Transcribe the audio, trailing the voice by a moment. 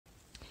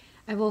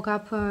I woke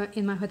up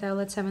in my hotel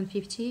at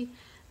 7:50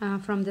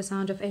 from the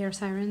sound of air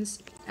sirens.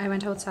 I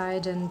went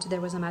outside and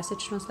there was a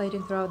message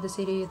translating throughout the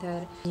city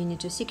that you need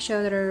to seek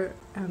shelter,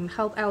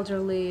 help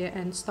elderly,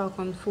 and stock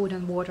on food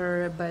and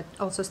water, but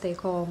also stay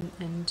calm.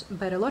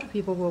 But a lot of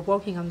people were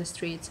walking on the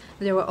streets.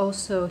 There were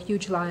also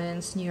huge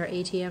lines near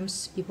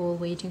ATMs, people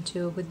waiting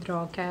to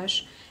withdraw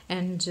cash,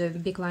 and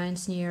big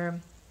lines near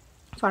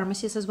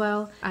pharmacies as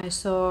well. I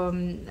saw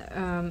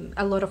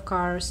a lot of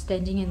cars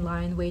standing in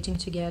line waiting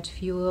to get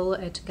fuel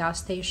at gas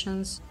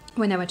stations.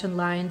 When I went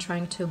online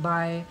trying to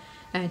buy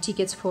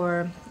tickets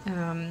for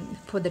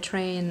the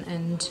train,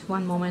 and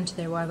one moment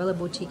there were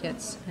available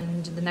tickets,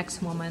 and the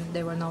next moment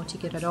there were no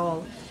ticket at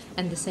all.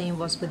 And the same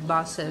was with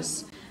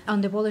buses. On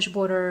the Polish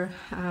border,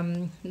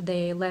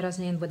 they let us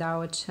in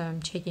without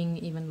checking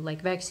even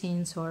like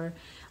vaccines or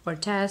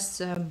tests,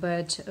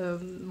 but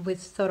with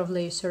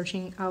thoroughly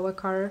searching our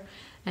car,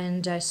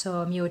 and I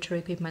saw military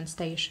equipment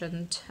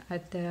stationed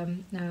at the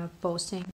posting.